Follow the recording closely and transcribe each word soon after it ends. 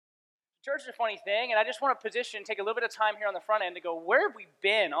Church is a funny thing, and I just want to take a little bit of time here on the front end to go, where have we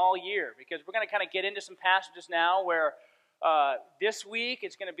been all year? Because we're going to kind of get into some passages now where this week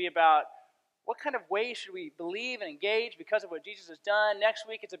it's going to be about what kind of ways should we believe and engage because of what Jesus has done. Next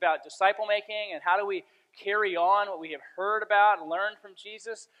week it's about disciple making and how do we carry on what we have heard about and learned from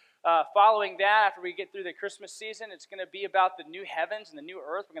Jesus. Following that, after we get through the Christmas season, it's going to be about the new heavens and the new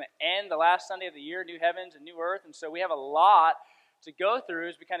earth. We're going to end the last Sunday of the year, new heavens and new earth. And so we have a lot to go through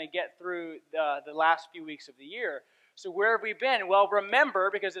as we kind of get through the last few weeks of the year. So where have we been? Well, remember,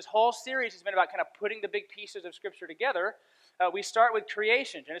 because this whole series has been about kind of putting the big pieces of Scripture together, we start with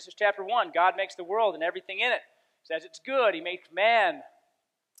creation. Genesis chapter 1, God makes the world and everything in it. He says it's good. He makes man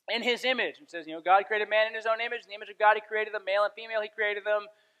in his image. It says, God created man in his own image. In the image of God, he created them. Male and female, he created them.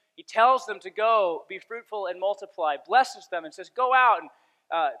 He tells them to go, be fruitful and multiply, blesses them, and says, go out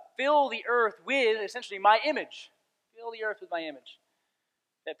and fill the earth with, essentially, my image. Fill the earth with my image,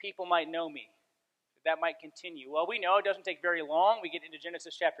 that people might know me, that might continue. Well, we know it doesn't take very long. We get into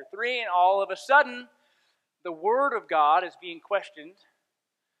Genesis chapter 3, and all of a sudden, the Word of God is being questioned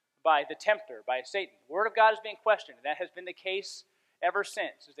by the tempter, by Satan. The Word of God is being questioned, and that has been the case ever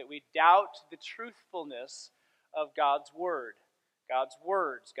since, is that we doubt the truthfulness of God's Word, God's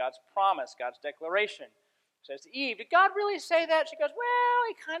words, God's promise, God's declaration. Says to Eve, did God really say that? She goes, well,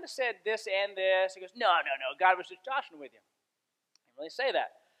 he kind of said this and this. He goes, no, God was just joshing with you. He didn't really say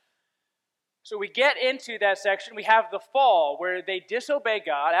that. So we get into that section. We have the fall where they disobey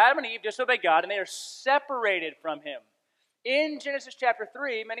God. Adam and Eve disobey God, and they are separated from him. In Genesis chapter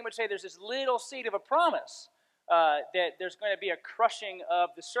 3, many would say there's this little seed of a promise that there's going to be a crushing of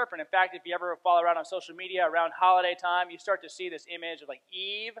the serpent. In fact, if you ever follow around on social media around holiday time, you start to see this image of like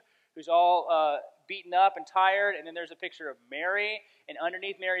Eve, who's all beaten up and tired, and then there's a picture of Mary, and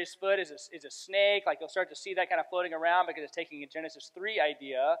underneath Mary's foot is a snake. Like you'll start to see that kind of floating around because it's taking a Genesis 3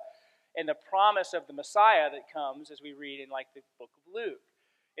 idea and the promise of the Messiah that comes as we read in like the book of Luke.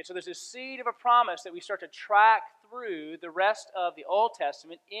 And so there's this seed of a promise that we start to track through the rest of the Old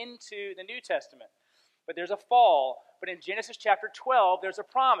Testament into the New Testament. But there's a fall. But in Genesis chapter 12, there's a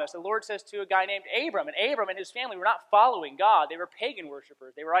promise. The Lord says to a guy named Abram, and Abram and his family were not following God. They were pagan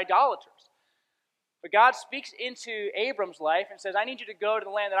worshipers. They were idolaters. But God speaks into Abram's life and says, I need you to go to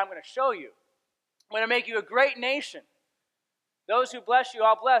the land that I'm going to show you. I'm going to make you a great nation. Those who bless you,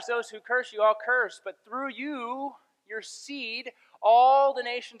 I'll bless. Those who curse you, I'll curse. But through you, your seed, all the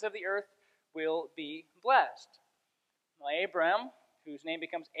nations of the earth will be blessed. Well, Abram, whose name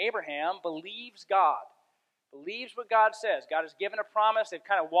becomes Abraham, believes God. Believes what God says. God has given a promise. They've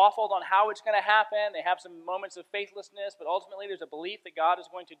kind of waffled on how it's going to happen. They have some moments of faithlessness, but ultimately there's a belief that God is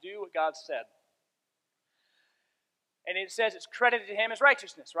going to do what God said. And it says it's credited to him as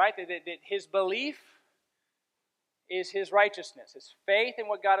righteousness, right? That his belief is his righteousness. His faith in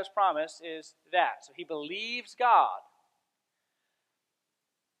what God has promised is that. So he believes God.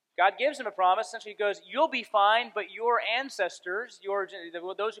 God gives him a promise. Essentially, he goes, you'll be fine, but your ancestors,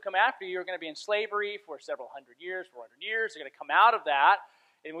 those who come after you, are going to be in slavery for several hundred years, 400 years. They're going to come out of that.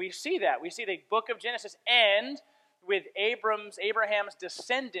 And we see that. We see the book of Genesis end with Abraham's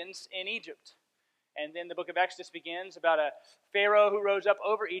descendants in Egypt. And then the book of Exodus begins about a Pharaoh who rose up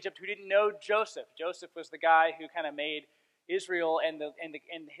over Egypt who didn't know Joseph. Joseph was the guy who kind of made Israel and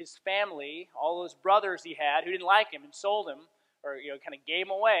his family, all those brothers he had who didn't like him and sold him, or kind of gave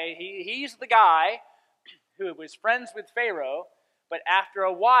him away. He's the guy who was friends with Pharaoh, but after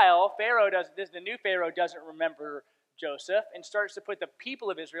a while, the new Pharaoh doesn't remember Joseph and starts to put the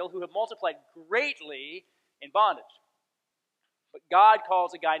people of Israel, who have multiplied greatly, in bondage. But God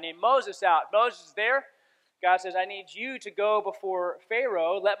calls a guy named Moses out. Moses is there. God says, I need you to go before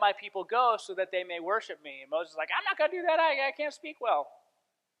Pharaoh, let my people go so that they may worship me. And Moses is like, I'm not going to do that. I can't speak well.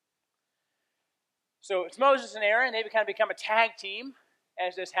 So it's Moses and Aaron. They kind of become a tag team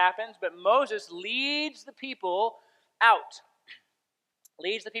as this happens. But Moses leads the people out.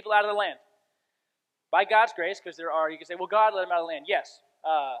 Leads the people out of the land. By God's grace, because you can say, well, God led them out of the land. Yes.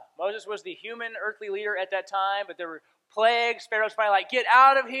 Moses was the human earthly leader at that time, but there were plagues. Pharaoh's finally like, get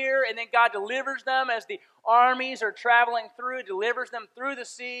out of here. And then God delivers them as the armies are traveling through, delivers them through the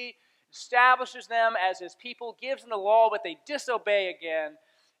sea, establishes them as his people, gives them the law, but they disobey again.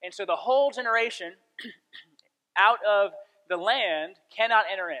 And so the whole generation out of the land cannot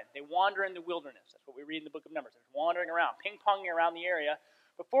enter in. They wander in the wilderness. That's what we read in the book of Numbers. They're wandering around, ping-ponging around the area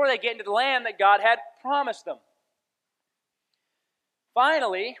before they get into the land that God had promised them.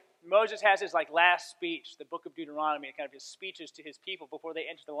 Finally, Moses has his last speech, the book of Deuteronomy, kind of his speeches to his people before they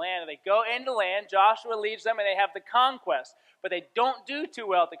enter the land. And they go into the land, Joshua leads them, and they have the conquest. But they don't do too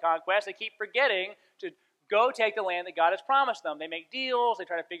well at the conquest. They keep forgetting to go take the land that God has promised them. They make deals, they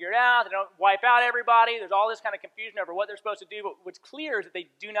try to figure it out, they don't wipe out everybody. There's all this kind of confusion over what they're supposed to do, but what's clear is that they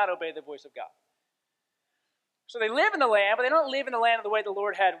do not obey the voice of God. So they live in the land, but they don't live in the land the way the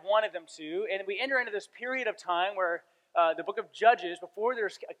Lord had wanted them to, and we enter into this period of time where the book of Judges, before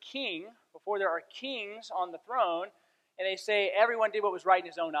there's a king, before there are kings on the throne, and they say everyone did what was right in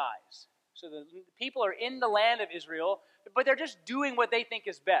his own eyes. So the people are in the land of Israel, but they're just doing what they think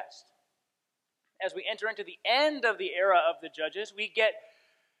is best. As we enter into the end of the era of the Judges, we get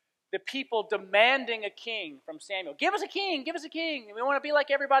the people demanding a king from Samuel. Give us a king, give us a king. We want to be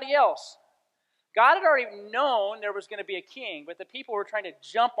like everybody else. God had already known there was going to be a king, but the people were trying to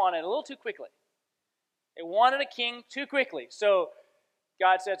jump on it a little too quickly. They wanted a king too quickly. So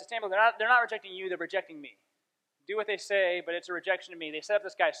God says to Samuel, they're not rejecting you, they're rejecting me. Do what they say, but it's a rejection of me. They set up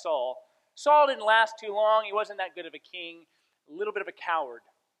this guy Saul. Saul didn't last too long. He wasn't that good of a king, a little bit of a coward.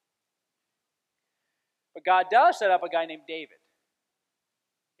 But God does set up a guy named David.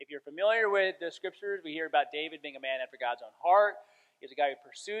 If you're familiar with the scriptures, we hear about David being a man after God's own heart. He's a guy who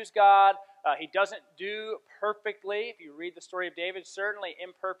pursues God. He doesn't do perfectly. If you read the story of David, certainly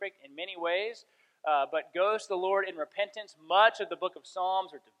imperfect in many ways, but goes to the Lord in repentance. Much of the book of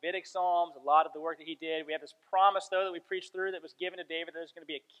Psalms or Davidic Psalms, a lot of the work that he did. We have this promise, though, that we preached through that was given to David that there's going to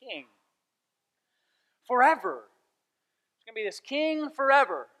be a king forever. There's going to be this king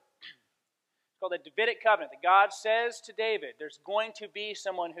forever. It's called the Davidic covenant. That God says to David, there's going to be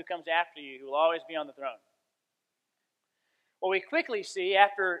someone who comes after you who will always be on the throne. Well, we quickly see,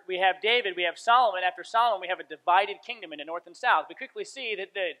 after we have David, we have Solomon. After Solomon, we have a divided kingdom into north and south. We quickly see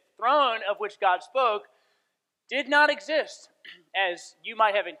that the throne of which God spoke did not exist as you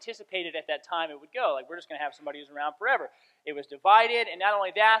might have anticipated at that time it would go. Like, we're just going to have somebody who's around forever. It was divided, and not only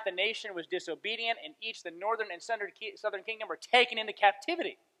that, the nation was disobedient, and each, the northern and southern kingdom, were taken into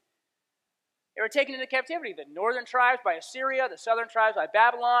captivity. They were taken into captivity. The northern tribes by Assyria, the southern tribes by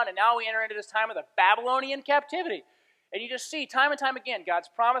Babylon, and now we enter into this time of the Babylonian captivity. And you just see time and time again, God's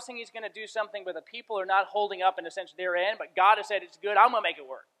promising he's going to do something, but the people are not holding up in a sense their end, but God has said it's good, I'm going to make it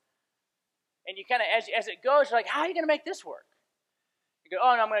work. And you kind of, as it goes, you're like, how are you going to make this work? You go,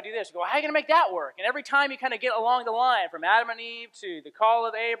 oh, no, I'm going to do this. You go, how are you going to make that work? And every time you kind of get along the line, from Adam and Eve to the call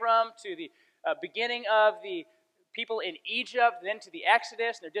of Abram, to the beginning of the people in Egypt, then to the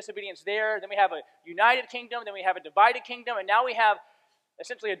Exodus and their disobedience there, then we have a united kingdom, then we have a divided kingdom, and now we have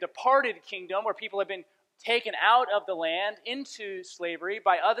essentially a departed kingdom where people have been taken out of the land into slavery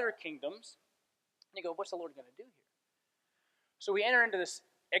by other kingdoms. And you go, what's the Lord going to do here? So we enter into this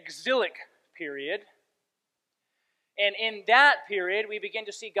exilic period. And in that period, we begin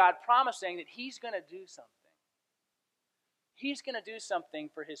to see God promising that he's going to do something. He's going to do something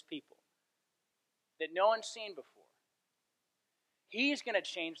for his people that no one's seen before. He's going to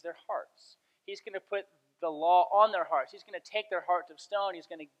change their hearts. He's going to put the law on their hearts. He's going to take their hearts of stone. He's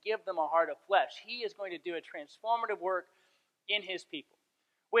going to give them a heart of flesh. He is going to do a transformative work in his people.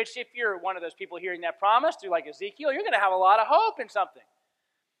 Which, if you're one of those people hearing that promise through like Ezekiel, you're going to have a lot of hope in something.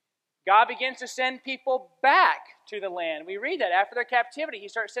 God begins to send people back to the land. We read that after their captivity, he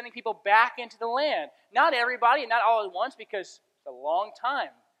starts sending people back into the land. Not everybody, not all at once, because it's a long time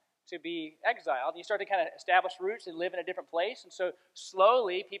to be exiled. You start to kind of establish roots and live in a different place. And so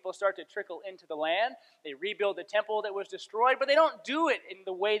slowly people start to trickle into the land. They rebuild the temple that was destroyed, but they don't do it in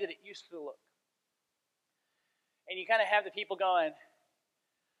the way that it used to look. And you kind of have the people going,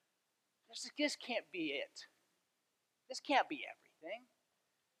 this can't be it. This can't be everything.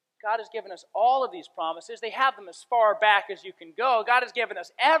 God has given us all of these promises. They have them as far back as you can go. God has given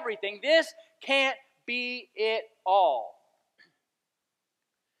us everything. This can't be it all.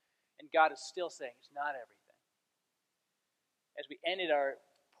 And God is still saying it's not everything. As we ended our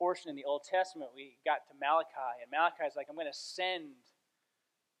portion in the Old Testament, we got to Malachi. And Malachi is like, I'm going to send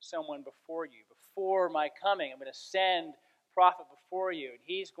someone before you. Before my coming, I'm going to send a prophet before you. And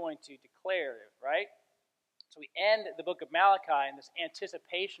he's going to declare it, right? So we end the book of Malachi in this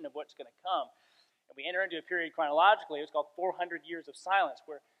anticipation of what's going to come. And we enter into a period chronologically, it's called 400 years of silence,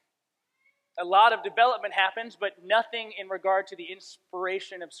 where a lot of development happens, but nothing in regard to the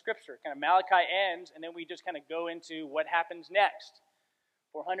inspiration of Scripture. Kind of Malachi ends, and then we just kind of go into what happens next.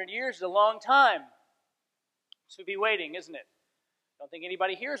 400 years is a long time to be waiting, isn't it? I don't think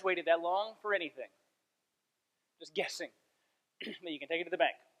anybody here has waited that long for anything. Just guessing. You can take it to the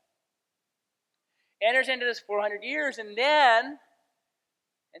bank. Enters into this 400 years, and then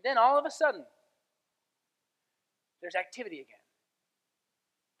all of a sudden, there's activity again.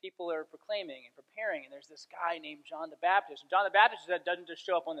 People are proclaiming and preparing, and there's this guy named John the Baptist. And John the Baptist doesn't just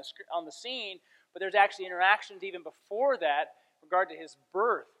show up on the scene, but there's actually interactions even before that in regard to his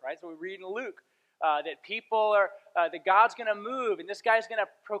birth, right? So we read in Luke that people are, that God's going to move, and this guy's going to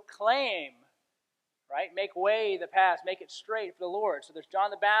proclaim, right? Make way the path, make it straight for the Lord. So there's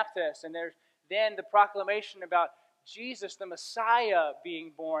John the Baptist, and there's then the proclamation about Jesus, the Messiah,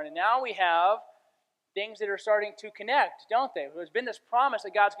 being born. And now we have things that are starting to connect, don't they? There's been this promise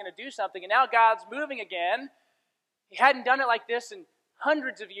that God's going to do something, and now God's moving again. He hadn't done it like this in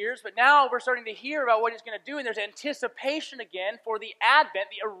hundreds of years, but now we're starting to hear about what he's going to do, and there's anticipation again for the advent,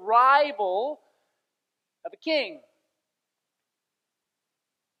 the arrival of a king.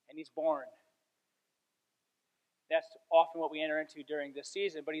 And he's born. That's often what we enter into during this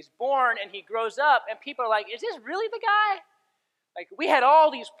season. But he's born and he grows up, and people are like, is this really the guy? Like, we had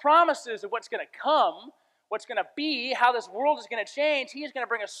all these promises of what's going to come, what's going to be, how this world is going to change. He's going to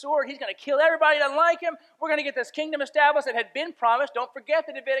bring a sword. He's going to kill everybody that doesn't like him. We're going to get this kingdom established that had been promised. Don't forget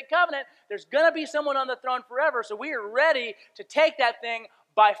the Davidic covenant. There's going to be someone on the throne forever. So we are ready to take that thing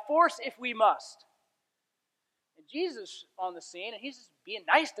by force if we must. And Jesus on the scene, and he's just being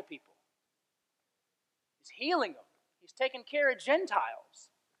nice to people. He's healing them. He's taking care of Gentiles.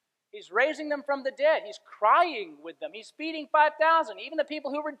 He's raising them from the dead. He's crying with them. He's feeding 5,000. Even the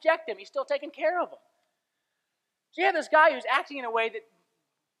people who reject him, he's still taking care of them. So you have this guy who's acting in a way that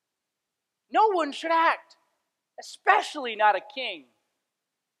no one should act, especially not a king.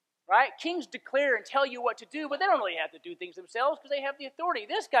 Right? Kings declare and tell you what to do, but they don't really have to do things themselves because they have the authority.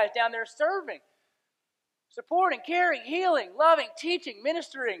 This guy's down there serving, supporting, caring, healing, loving, teaching,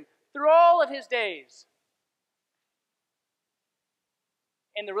 ministering through all of his days.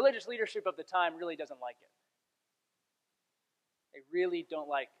 And the religious leadership of the time really doesn't like it. They really don't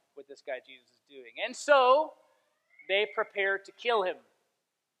like what this guy Jesus is doing. And so they prepare to kill him,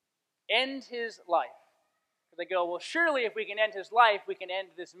 end his life. Because they go, well, surely if we can end his life, we can end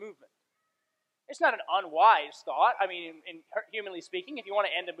this movement. It's not an unwise thought. I mean, humanly speaking, if you want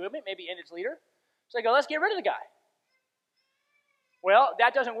to end a movement, maybe end its leader. So they go, let's get rid of the guy. Well,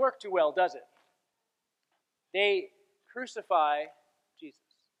 that doesn't work too well, does it? They crucify Jesus.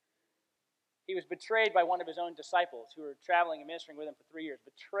 He was betrayed by one of his own disciples who were traveling and ministering with him for 3 years.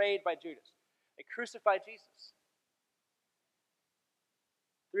 Betrayed by Judas. They crucified Jesus.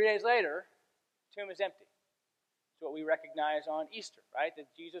 3 days later, the tomb is empty. It's what we recognize on Easter, right? That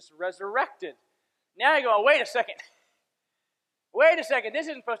Jesus resurrected. Now you go, wait a second. Wait a second, this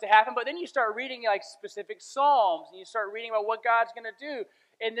isn't supposed to happen. But then you start reading like specific psalms, and you start reading about what God's going to do.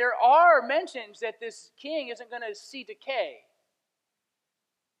 And there are mentions that this king isn't going to see decay.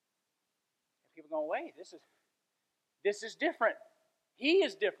 People going, wait, this is different. He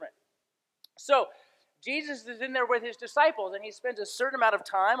is different. So Jesus is in there with his disciples, and he spends a certain amount of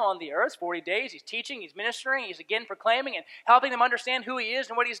time on the earth, 40 days. He's teaching, he's ministering, he's again proclaiming and helping them understand who he is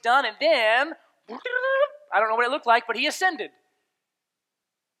and what he's done. And then, I don't know what it looked like, but he ascended.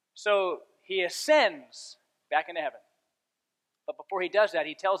 So he ascends back into heaven. But before he does that,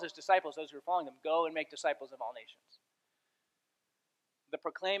 he tells his disciples, those who are following them, go and make disciples of all nations. The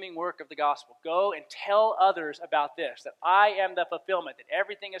proclaiming work of the gospel. Go and tell others about this, that I am the fulfillment, that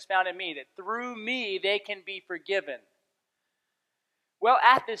everything is found in me, that through me they can be forgiven. Well,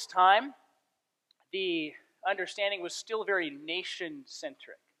 at this time, the understanding was still very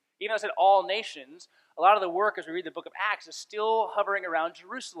nation-centric. Even though it said all nations, a lot of the work as we read the book of Acts is still hovering around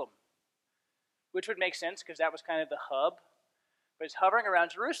Jerusalem, which would make sense because that was kind of the hub. But it's hovering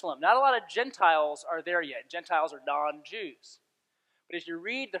around Jerusalem. Not a lot of Gentiles are there yet. Gentiles are non-Jews. But as you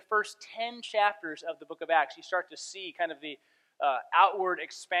read the first 10 chapters of the book of Acts, you start to see kind of the outward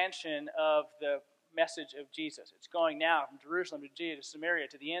expansion of the message of Jesus. It's going now from Jerusalem to Judea to Samaria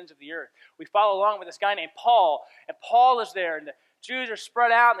to the ends of the earth. We follow along with this guy named Paul, and Paul is there, and the Jews are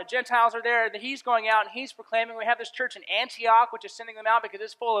spread out, and the Gentiles are there, and he's going out, and he's proclaiming. We have this church in Antioch, which is sending them out because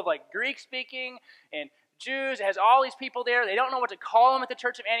it's full of like Greek-speaking and Jews. It has all these people there. They don't know what to call them at the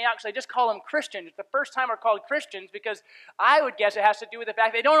church of Antioch, so they just call them Christians. It's the first time we're called Christians because I would guess it has to do with the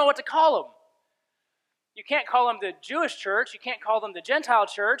fact they don't know what to call them. You can't call them the Jewish church. You can't call them the Gentile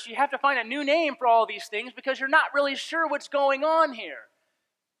church. You have to find a new name for all these things because you're not really sure what's going on here.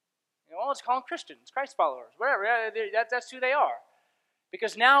 You know, well, let's call them Christians, Christ followers, whatever. That's who they are.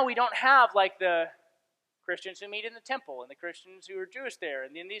 Because now we don't have like the Christians who meet in the temple and the Christians who are Jewish there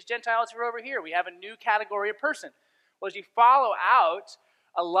and then these Gentiles who are over here. We have a new category of person. Well, as you follow out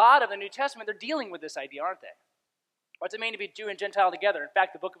a lot of the New Testament, they're dealing with this idea, aren't they? What's it mean to be Jew and Gentile together? In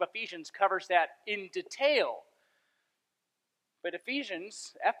fact, the book of Ephesians covers that in detail. But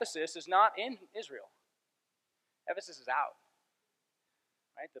Ephesus is not in Israel. Ephesus is out.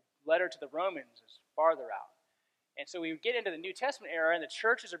 Right? The letter to the Romans is farther out. And so we get into the New Testament era, and the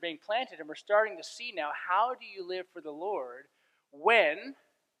churches are being planted, and we're starting to see now, how do you live for the Lord when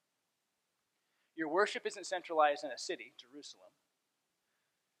Your worship isn't centralized in a city, Jerusalem.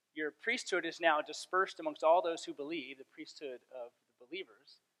 Your priesthood is now dispersed amongst all those who believe, the priesthood of the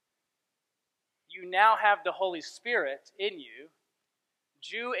believers. You now have the Holy Spirit in you.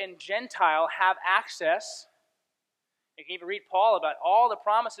 Jew and Gentile have access. You can even read Paul about all the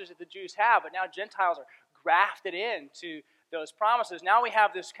promises that the Jews have, but now Gentiles are grafted into those promises. Now we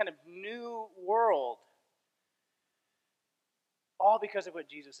have this kind of new world, all because of what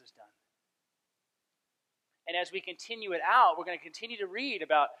Jesus has done. And as we continue it out, we're going to continue to read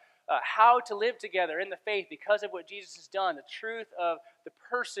about how to live together in the faith because of what Jesus has done, the truth of the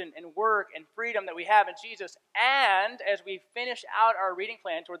person and work and freedom that we have in Jesus. And as we finish out our reading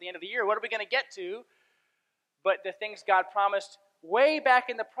plan toward the end of the year, what are we going to get to? But the things God promised way back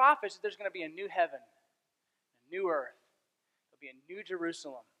in the prophets, that there's going to be a new heaven, a new earth. There'll be a new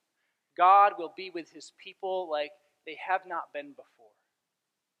Jerusalem. God will be with his people like they have not been before.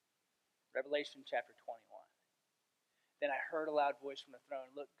 Revelation chapter 21. Then I heard a loud voice from the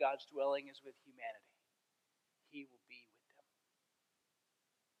throne, look, God's dwelling is with humanity. He will be with them.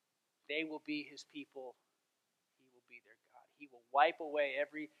 They will be his people. He will be their God. He will wipe away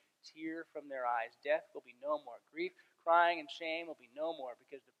every tear from their eyes. Death will be no more. Grief, crying, and shame will be no more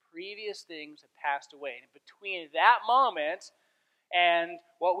because the previous things have passed away. And between that moment and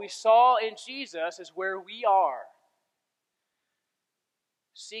what we saw in Jesus is where we are,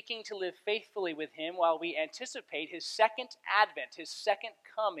 seeking to live faithfully with him while we anticipate his second advent, his second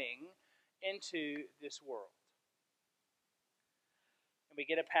coming into this world. And we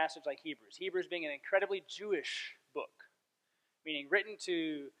get a passage like Hebrews. Hebrews being an incredibly Jewish book, meaning written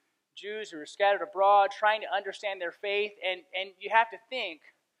to Jews who are scattered abroad, trying to understand their faith. And you have to think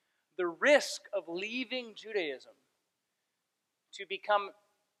the risk of leaving Judaism to become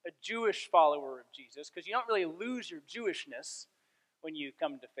a Jewish follower of Jesus, because you don't really lose your Jewishness when you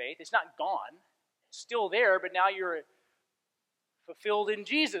come to faith. It's not gone. It's still there, but now you're a fulfilled in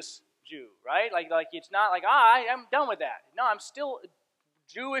Jesus Jew, right? Like it's not like, I'm done with that. No, I'm still a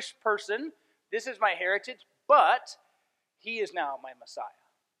Jewish person. This is my heritage, but he is now my Messiah.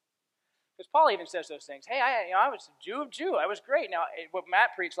 Because Paul even says those things. Hey, I was a Jew of Jew. I was great. Now, what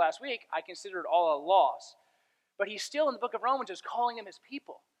Matt preached last week, I considered all a loss. But he's still in the book of Romans just calling them his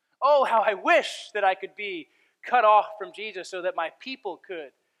people. Oh, how I wish that I could be cut off from Jesus so that my people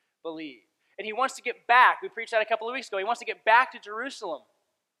could believe. And he wants to get back. We preached that a couple of weeks ago. He wants to get back to Jerusalem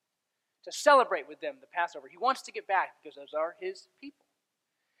to celebrate with them the Passover. He wants to get back because those are his people.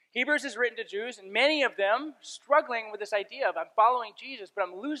 Hebrews is written to Jews, and many of them struggling with this idea of I'm following Jesus, but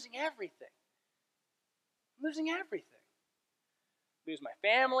I'm losing everything. I'm losing everything. Lose my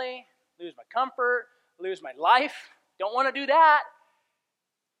family, lose my comfort, lose my life. Don't want to do that.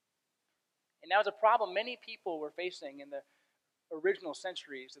 And that was a problem many people were facing in the original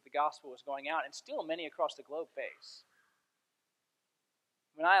centuries that the gospel was going out, and still many across the globe face.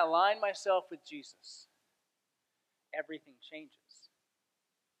 When I align myself with Jesus, everything changes.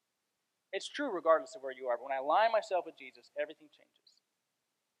 It's true regardless of where you are, but when I align myself with Jesus, everything changes.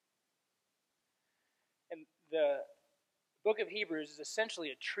 And the book of Hebrews is essentially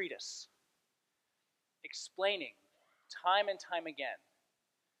a treatise explaining time and time again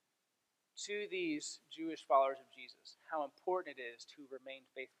to these Jewish followers of Jesus how important it is to remain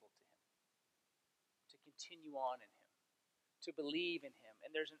faithful to him, to continue on in him, to believe in him.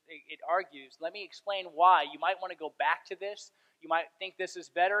 And it argues, let me explain why. You might want to go back to this. You might think this is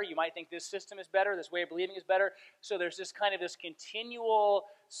better. You might think this system is better. This way of believing is better. So there's this kind of this continual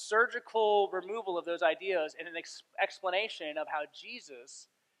surgical removal of those ideas and an explanation of how Jesus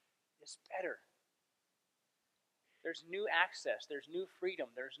is better. There's new access. There's new freedom.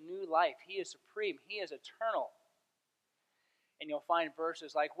 There's new life. He is supreme. He is eternal. And you'll find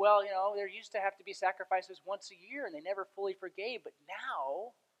verses like, well, there used to have to be sacrifices once a year and they never fully forgave. But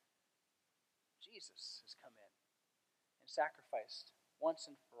now, Jesus has come in and sacrificed once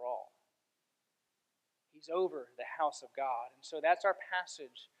and for all. He's over the house of God. And so that's our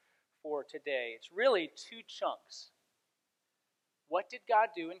passage for today. It's really two chunks. What did God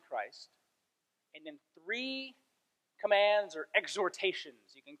do in Christ? And then three commands or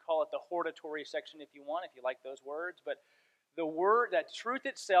exhortations. You can call it the hortatory section if you want, if you like those words. But the word, that truth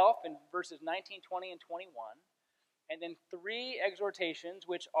itself in verses 19, 20, and 21. And then three exhortations,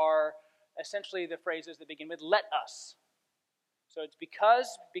 which are essentially the phrases that begin with, let us. So it's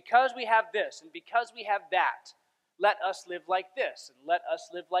because we have this, and because we have that, let us live like this, and let us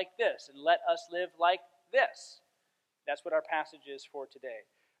live like this, and let us live like this. That's what our passage is for today.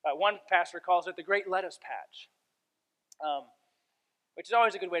 One pastor calls it the Great Let Us Patch, which is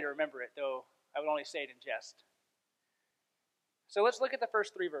always a good way to remember it, though I would only say it in jest. So let's look at the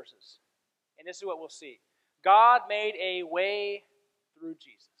first three verses And this is what we'll see. God made a way through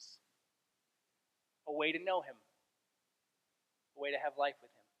Jesus. A way to know him. A way to have life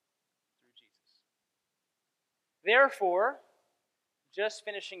with him through Jesus. Therefore, just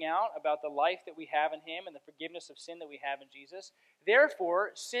finishing out about the life that we have in him and the forgiveness of sin that we have in Jesus.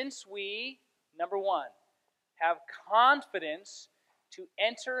 Therefore, since we, number one, have confidence to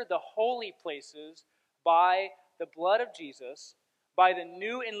enter the holy places by the blood of Jesus, by the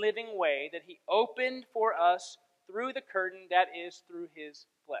new and living way that he opened for us through the curtain that is through his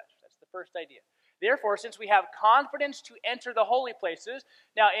flesh. That's the first idea. Therefore, since we have confidence to enter the holy places,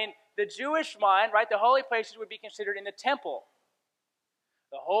 now in the Jewish mind, right, the holy places would be considered in the temple.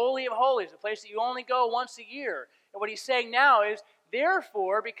 The Holy of Holies, the place that you only go once a year. And what he's saying now is,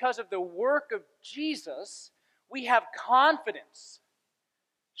 therefore, because of the work of Jesus, we have confidence,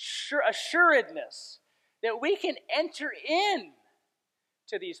 assuredness, that we can enter in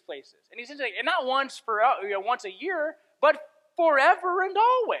to these places. And he's saying, and not once a year, but forever and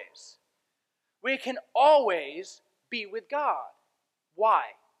always. We can always be with God. Why?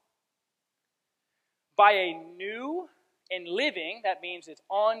 By a new and living, that means it's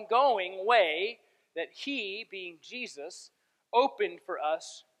ongoing way that he, being Jesus, opened for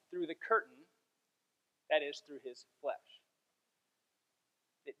us through the curtain, that is, through his flesh.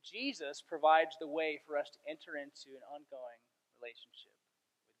 That Jesus provides the way for us to enter into an ongoing relationship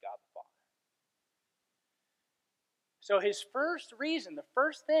with God the Father. So his first reason, the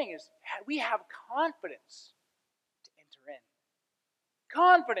first thing is we have confidence to enter in.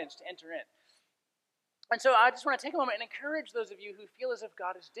 Confidence to enter in. And so I just want to take a moment and encourage those of you who feel as if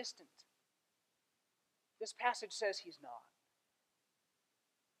God is distant. This passage says he's not.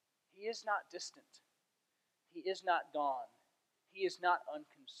 He is not distant. He is not gone. He is not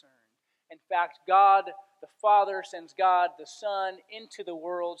unconcerned. In fact, God the Father sends God the Son into the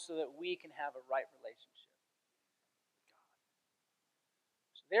world so that we can have a right relationship with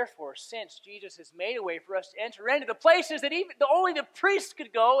God. So therefore, since Jesus has made a way for us to enter into the places that only the priests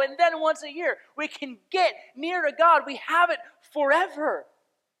could go, and then once a year we can get near to God, we have it forever.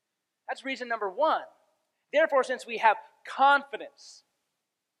 That's reason number one. Therefore, since we have confidence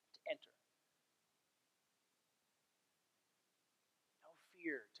to enter, no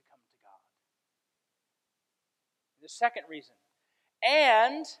fear to come to God. The second reason,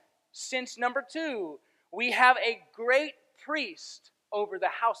 and since number two, we have a great priest over the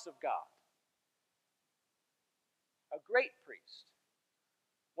house of God. A great priest.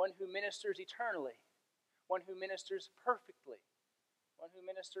 One who ministers eternally. One who ministers perfectly. One who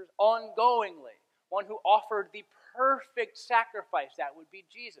ministers ongoingly. One who offered the perfect sacrifice. That would be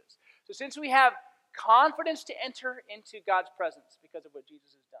Jesus. So since we have confidence to enter into God's presence because of what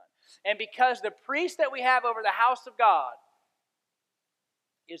Jesus has done, and because the priest that we have over the house of God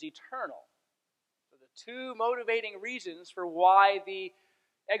is eternal, so the two motivating reasons for why the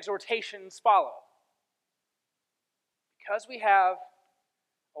exhortations follow. Because we have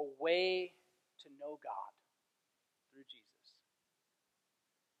a way to know God through Jesus,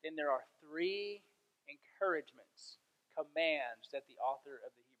 then there are three encouragements, commands that the author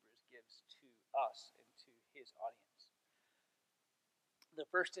of the Hebrews gives to us and to his audience. The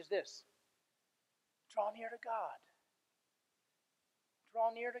first is this: draw near to God.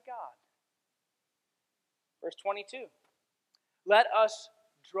 Draw near to God. Verse 22. Let us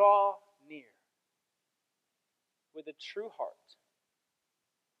draw near with a true heart,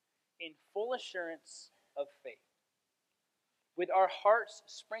 in full assurance of faith, with our hearts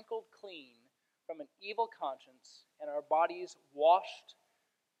sprinkled clean from an evil conscience and our bodies washed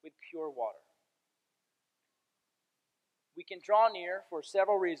with pure water. We can draw near for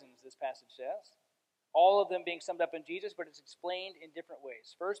several reasons, this passage says. All of them being summed up in Jesus, but it's explained in different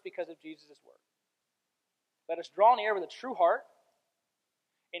ways. First, because of Jesus' work. Let us draw near with a true heart,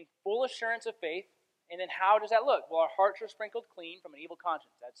 in full assurance of faith. And then how does that look? Well, our hearts are sprinkled clean from an evil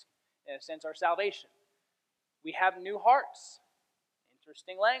conscience. That's, in a sense, our salvation. We have new hearts.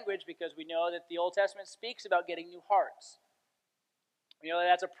 Interesting language, because we know that the Old Testament speaks about getting new hearts. We know that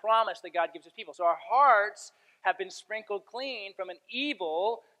that's a promise that God gives his people. So our hearts have been sprinkled clean from an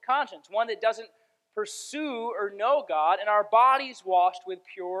evil conscience, one that doesn't pursue or know God, and our bodies washed with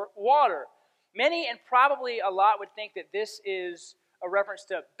pure water. Many, and probably a lot, would think that this is a reference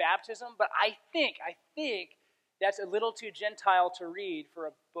to baptism, but I think that's a little too Gentile to read for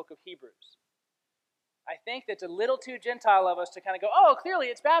a book of Hebrews. I think that's a little too Gentile of us to kind of go, oh, clearly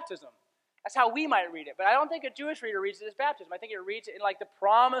it's baptism. That's how we might read it. But I don't think a Jewish reader reads it as baptism. I think it reads it in like the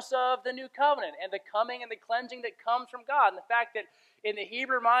promise of the new covenant and the coming and the cleansing that comes from God. And the fact that in the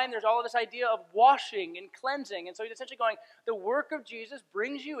Hebrew mind, there's all of this idea of washing and cleansing. And so he's essentially going, the work of Jesus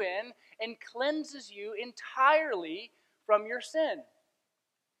brings you in and cleanses you entirely from your sin.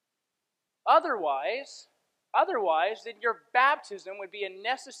 Otherwise, then your baptism would be a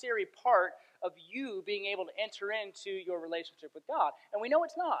necessary part of you being able to enter into your relationship with God. And we know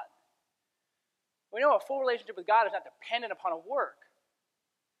it's not. We know a full relationship with God is not dependent upon a work.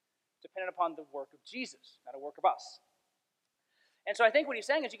 It's dependent upon the work of Jesus, not a work of us. And so I think what he's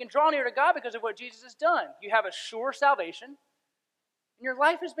saying is you can draw near to God because of what Jesus has done. You have a sure salvation, and your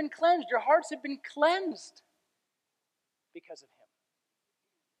life has been cleansed. Your hearts have been cleansed because of him.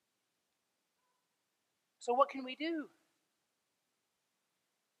 So what can we do?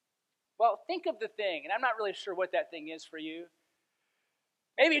 Well, think of the thing, and I'm not really sure what that thing is for you.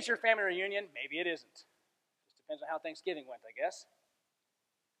 Maybe it's your family reunion. Maybe it isn't. Just depends on how Thanksgiving went, I guess.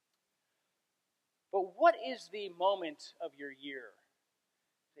 But what is the moment of your year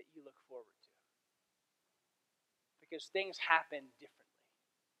that you look forward to? Because things happen differently.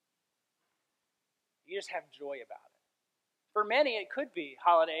 You just have joy about it. For many, it could be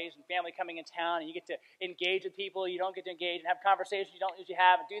holidays and family coming in town, and you get to engage with people you don't get to engage and have conversations you don't usually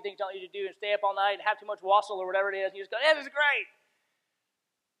have and do things you don't usually do and stay up all night and have too much wassail or whatever it is, and you just go, yeah, this is great.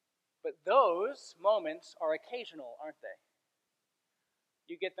 But those moments are occasional, aren't they?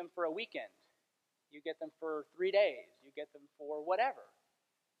 You get them for a weekend. You get them for 3 days. You get them for whatever.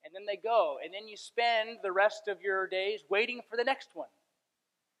 And then they go, and then you spend the rest of your days waiting for the next one.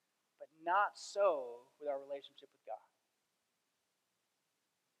 But not so with our relationship with God.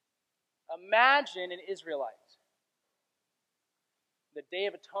 Imagine an Israelite. The Day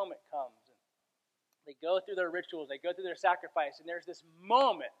of Atonement comes, and they go through their rituals, they go through their sacrifice, and there's this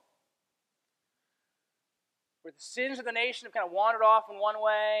moment where the sins of the nation have kind of wandered off in one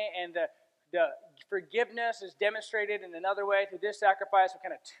way, and the forgiveness is demonstrated in another way through this sacrifice. So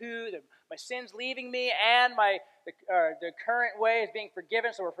kind of two, my sins leaving me, and the current way is being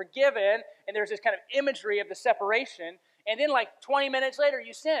forgiven. So we're forgiven, and there's this kind of imagery of the separation. And then like 20 minutes later,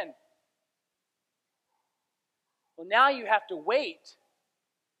 you sin. Well, now you have to wait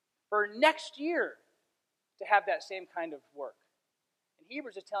for next year to have that same kind of work. And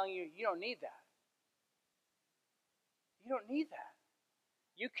Hebrews is telling you, you don't need that. You don't need that.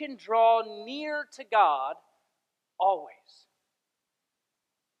 You can draw near to God always.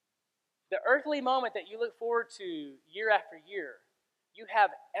 The earthly moment that you look forward to year after year, you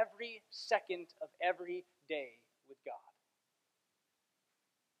have every second of every day with God.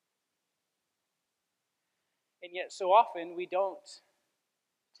 And yet so often we don't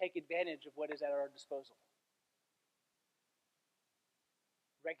take advantage of what is at our disposal.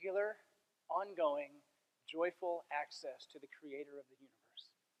 Regular, ongoing, joyful access to the Creator of the universe.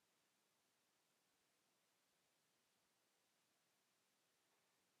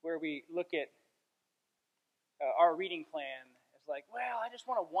 Where we look at our reading plan as like, well, I just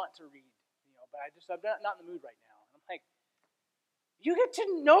want to read, but I'm not in the mood right now. And I'm like, you get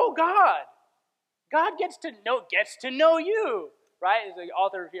to know God. God gets to know you, right? As the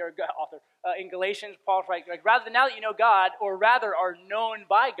author here, in Galatians, Paul's like rather than now that you know God, or rather are known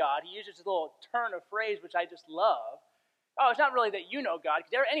by God, he uses this little turn of phrase which I just love. Oh, it's not really that you know God,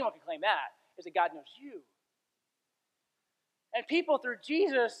 because anyone can claim that. It's that God knows you. And people through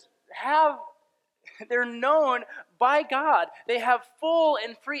Jesus they're known by God. They have full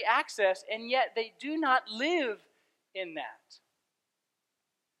and free access, and yet they do not live in that.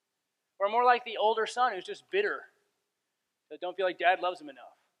 Or more like the older son who's just bitter. So don't feel like dad loves him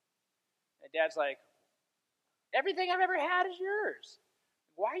enough. And dad's like, everything I've ever had is yours.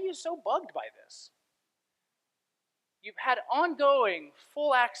 Why are you so bugged by this? You've had ongoing,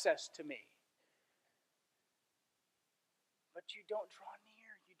 full access to me. But you don't draw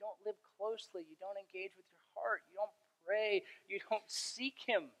near. You don't live closely. You don't engage with your heart. You don't pray. You don't seek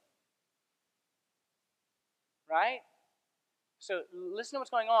him. Right? So listen to what's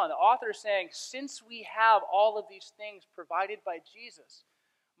going on. The author is saying, since we have all of these things provided by Jesus,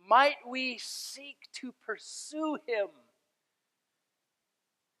 might we seek to pursue him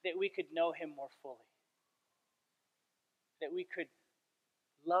that we could know him more fully, that we could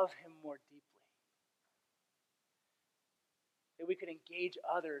love him more deeply, that we could engage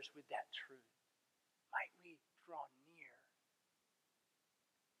others with that truth. Might we draw near?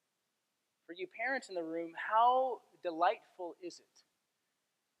 For you parents in the room, how delightful is it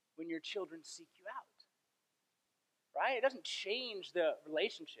when your children seek you out? Right? It doesn't change the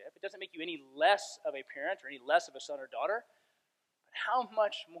relationship. It doesn't make you any less of a parent or any less of a son or daughter. How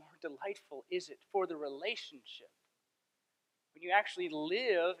much more delightful is it for the relationship when you actually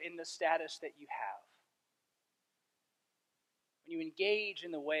live in the status that you have? When you engage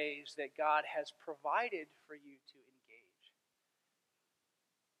in the ways that God has provided for you to engage.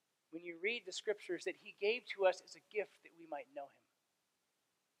 When you read the scriptures that he gave to us as a gift that we might know him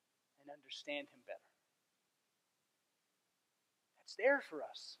and understand him better. That's there for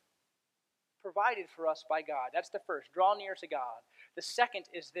us. Provided for us by God. That's the first. Draw near to God. The second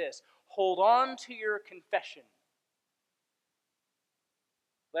is this. Hold on to your confession.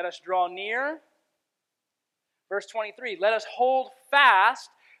 Let us draw near. Verse 23. Let us hold fast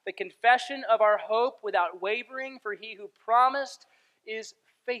the confession of our hope without wavering, for he who promised is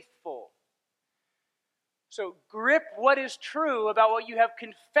faithful. So grip what is true about what you have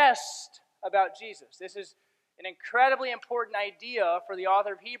confessed about Jesus. This is an incredibly important idea for the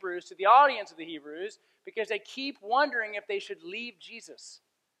author of Hebrews to the audience of the Hebrews, because they keep wondering if they should leave Jesus.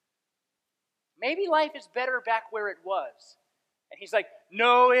 Maybe life is better back where it was. And he's like,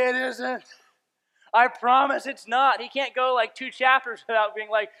 no, it isn't. I promise it's not. He can't go like 2 chapters without being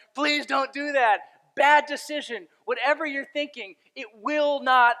like, please don't do that. Bad decision. Whatever you're thinking, it will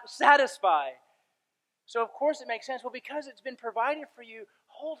not satisfy. So of course it makes sense. Well, because it's been provided for you,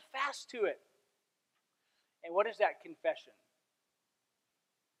 hold fast to it. And what is that confession?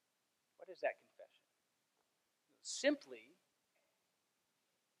 What is that confession? Simply,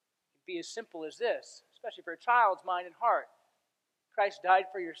 it'd be as simple as this, especially for a child's mind and heart. Christ died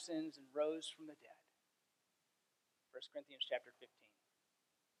for your sins and rose from the dead. 1 Corinthians chapter 15.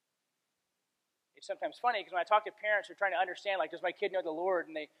 It's sometimes funny because when I talk to parents who are trying to understand, like, does my kid know the Lord?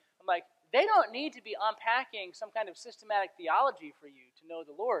 And I'm like, they don't need to be unpacking some kind of systematic theology for you to know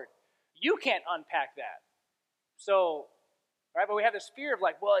the Lord. You can't unpack that. So, right, but we have this fear of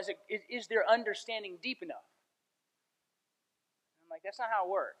like, well, is their understanding deep enough? And I'm like, that's not how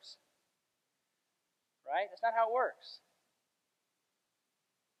it works. Right? That's not how it works.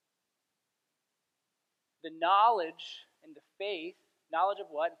 The knowledge and the faith, knowledge of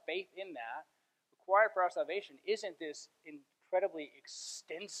what? Faith in that, required for our salvation isn't this incredibly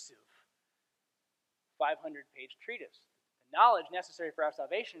extensive 500-page treatise. The knowledge necessary for our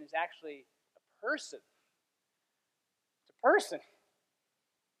salvation is actually a person. It's a person.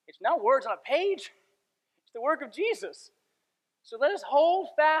 It's not words on a page. It's the work of Jesus. So let us hold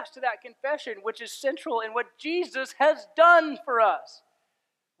fast to that confession, which is central in what Jesus has done for us.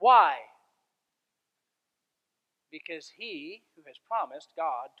 Why? Because he who has promised,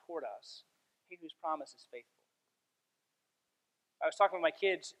 God, toward us, he whose promise is faithful. I was talking with my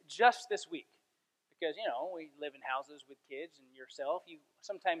kids just this week, because, we live in houses with kids and yourself. You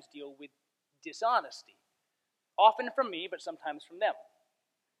sometimes deal with dishonesty. Often from me, but sometimes from them.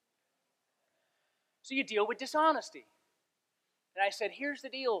 So you deal with dishonesty. And I said, here's the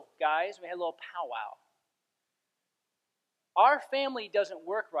deal, guys. We had a little powwow. Our family doesn't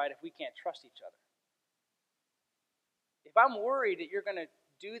work right if we can't trust each other. If I'm worried that you're going to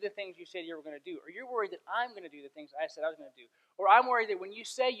do the things you said you were going to do, or you're worried that I'm going to do the things I said I was going to do, or I'm worried that when you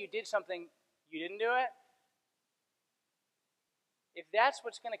say you did something, you didn't do it, if that's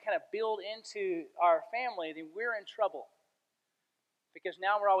what's going to kind of build into our family, then we're in trouble. Because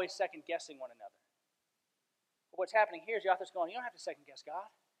now we're always second-guessing one another. But what's happening here is the author's going, you don't have to second-guess God.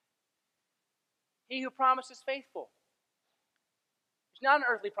 He who promises faithful. It's not an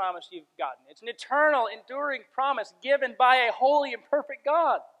earthly promise you've gotten. It's an eternal, enduring promise given by a holy and perfect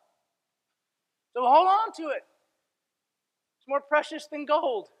God. So hold on to it. It's more precious than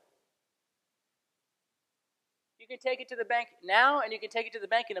gold. You can take it to the bank now, and you can take it to the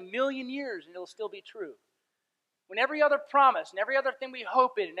bank in 1,000,000 years, and it'll still be true. When every other promise and every other thing we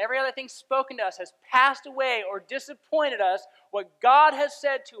hope in and every other thing spoken to us has passed away or disappointed us, what God has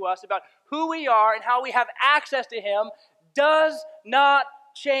said to us about who we are and how we have access to him does not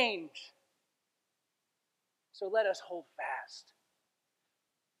change. So let us hold fast.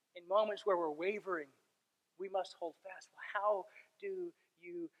 In moments where we're wavering, we must hold fast. Well, how do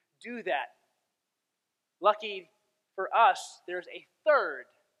you do that? Lucky for us, there's a third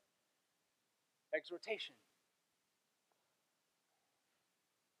exhortation.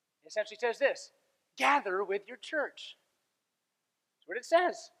 It essentially says this: gather with your church. That's what it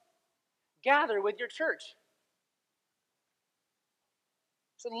says. Gather with your church.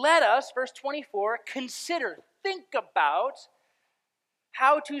 So let us, verse 24, think about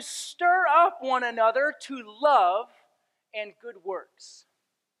how to stir up one another to love and good works.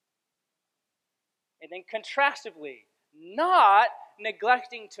 And then contrastively, not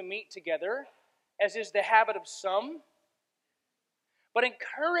neglecting to meet together, as is the habit of some, but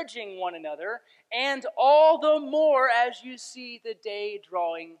encouraging one another, and all the more as you see the day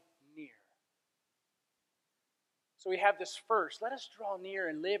drawing near. So we have this first. Let us draw near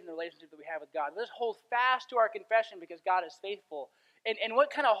and live in the relationship that we have with God. Let us hold fast to our confession because God is faithful. And what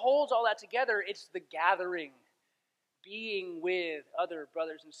kind of holds all that together? It's the gathering, being with other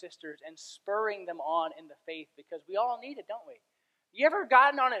brothers and sisters and spurring them on in the faith, because we all need it, don't we? You ever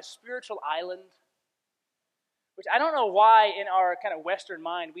gotten on a spiritual island? Which I don't know why in our kind of Western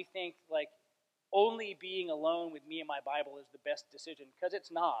mind we think like only being alone with me and my Bible is the best decision, because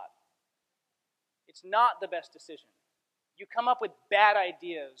it's not. It's not the best decision. You come up with bad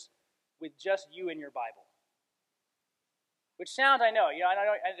ideas with just you and your Bible. Which sounds, I know,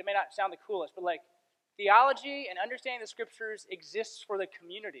 it may not sound the coolest, but like theology and understanding the scriptures exists for the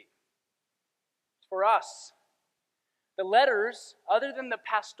community. It's for us. The letters, other than the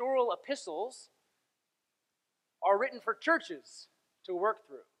pastoral epistles, are written for churches to work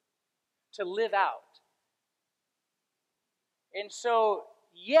through, to live out. And so,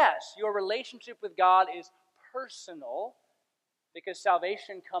 yes, your relationship with God is personal because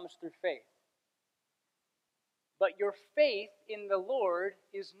salvation comes through faith. But your faith in the Lord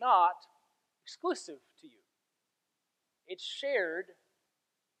is not exclusive to you. It's shared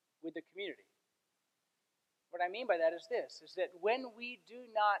with the community. What I mean by that is this, is that when we do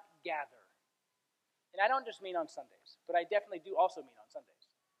not gather, and I don't just mean on Sundays, but I definitely do also mean on Sundays.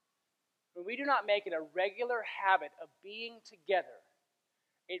 When we do not make it a regular habit of being together,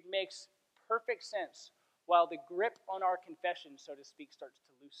 it makes perfect sense while the grip on our confession, so to speak, starts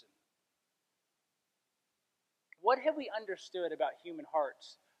to loosen. What have we understood about human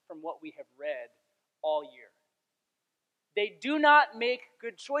hearts from what we have read all year? They do not make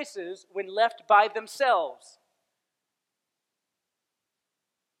good choices when left by themselves.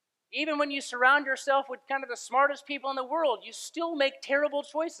 Even when you surround yourself with kind of the smartest people in the world, you still make terrible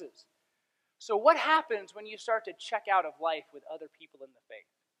choices. So what happens when you start to check out of life with other people in the faith?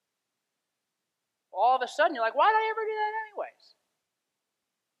 All of a sudden, you're like, why did I ever do that anyways?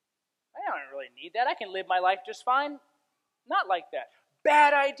 I don't really need that. I can live my life just fine. Not like that.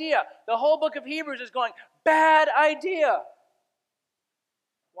 Bad idea. The whole book of Hebrews is going, bad idea.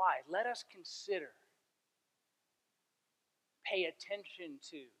 Why? Let us consider, pay attention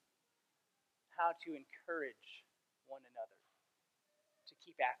to how to encourage one another to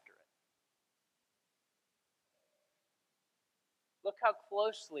keep after it. Look how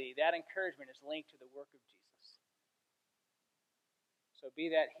closely that encouragement is linked to the work of Jesus. So be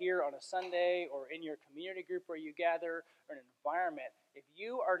that here on a Sunday or in your community group where you gather or an environment, if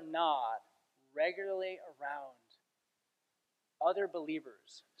you are not regularly around other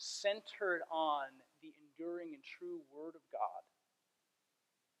believers centered on the enduring and true Word of God,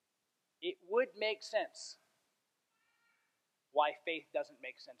 it would make sense why faith doesn't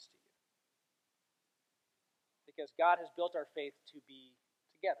make sense to you. Because God has built our faith to be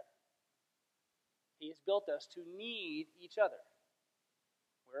together. He has built us to need each other.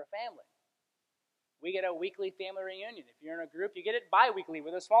 We're a family. We get a weekly family reunion. If you're in a group, you get it bi-weekly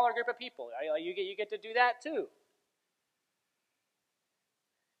with a smaller group of people. You get to do that too.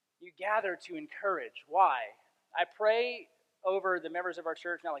 You gather to encourage. Why? I pray over the members of our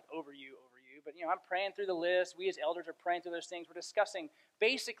church, not like over you, but I'm praying through the list. We as elders are praying through those things. We're discussing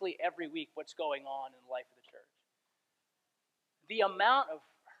basically every week what's going on in the life of the church. The amount of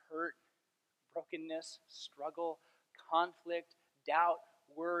hurt, brokenness, struggle, conflict, doubt,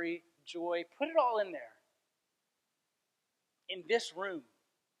 worry, joy, put it all in there, in this room,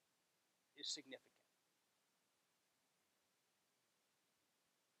 is significant.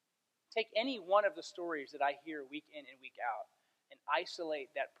 Take any one of the stories that I hear week in and week out and isolate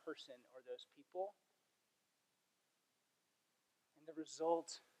that person or those people, and the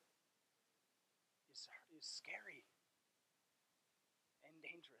result is scary and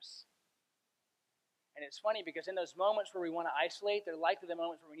dangerous. And it's funny because in those moments where we want to isolate, they're likely the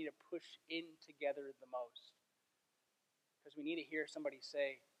moments where we need to push in together the most. Because we need to hear somebody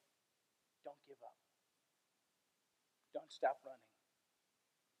say, don't give up. Don't stop running.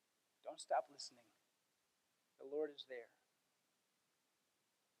 Don't stop listening. The Lord is there.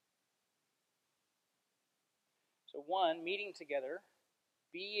 So one, meeting together,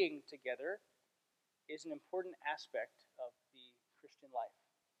 being together, is an important aspect of the Christian life.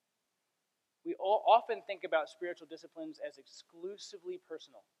 We all often think about spiritual disciplines as exclusively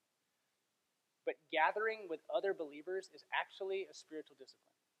personal. But gathering with other believers is actually a spiritual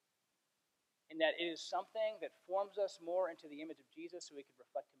discipline. In that it is something that forms us more into the image of Jesus so we can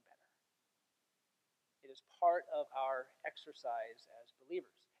reflect him better. It is part of our exercise as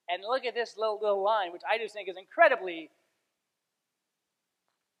believers. And look at this little line, which I just think is incredibly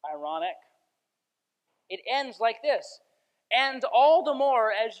Ironic. It ends like this. And all the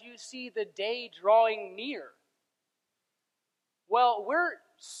more as you see the day drawing near. Well, we're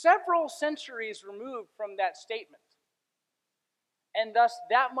several centuries removed from that statement, and thus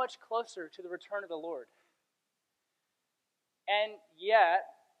that much closer to the return of the Lord. And yet,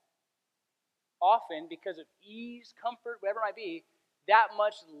 often, because of ease, comfort, whatever it might be, that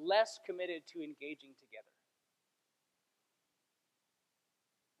much less committed to engaging together.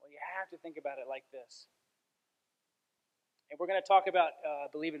 Well, you have to think about it like this. And we're going to talk about, I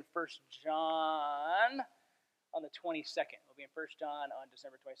believe, in 1 John on the 22nd. We'll be in 1 John on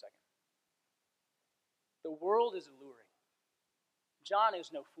December 22nd. The world is alluring. John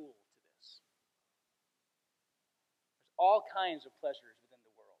is no fool to this. There's all kinds of pleasures within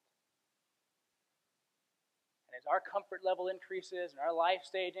the world. And as our comfort level increases and our life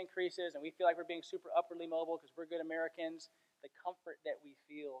stage increases and we feel like we're being super upwardly mobile because we're good Americans, the comfort that we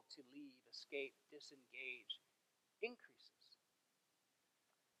feel to leave, escape, disengage increases.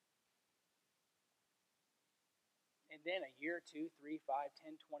 And then a year, 2, 3, 5,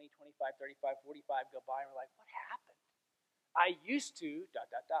 10, 20, 25, 35, 45 go by and we're like, what happened? I used to, ...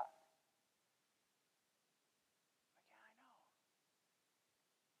 Like, yeah, I know.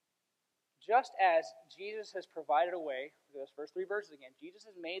 Just as Jesus has provided a way, those first 3 verses again, Jesus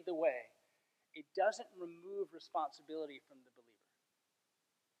has made the way, it doesn't remove responsibility from the believer.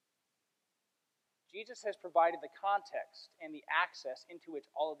 Jesus has provided the context and the access into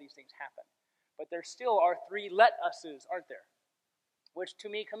which all of these things happen. But there still are 3 let us's, aren't there? Which to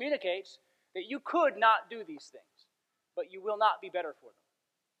me communicates that you could not do these things, but you will not be better for them.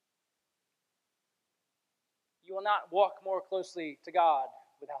 You will not walk more closely to God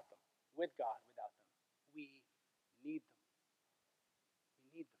without them, with God without them. We need them. We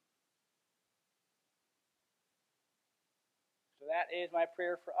need them. So that is my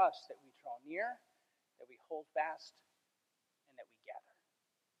prayer for us, that we draw near, that we hold fast, and that we gather.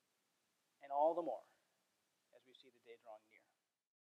 And all the more as we see the day drawing near.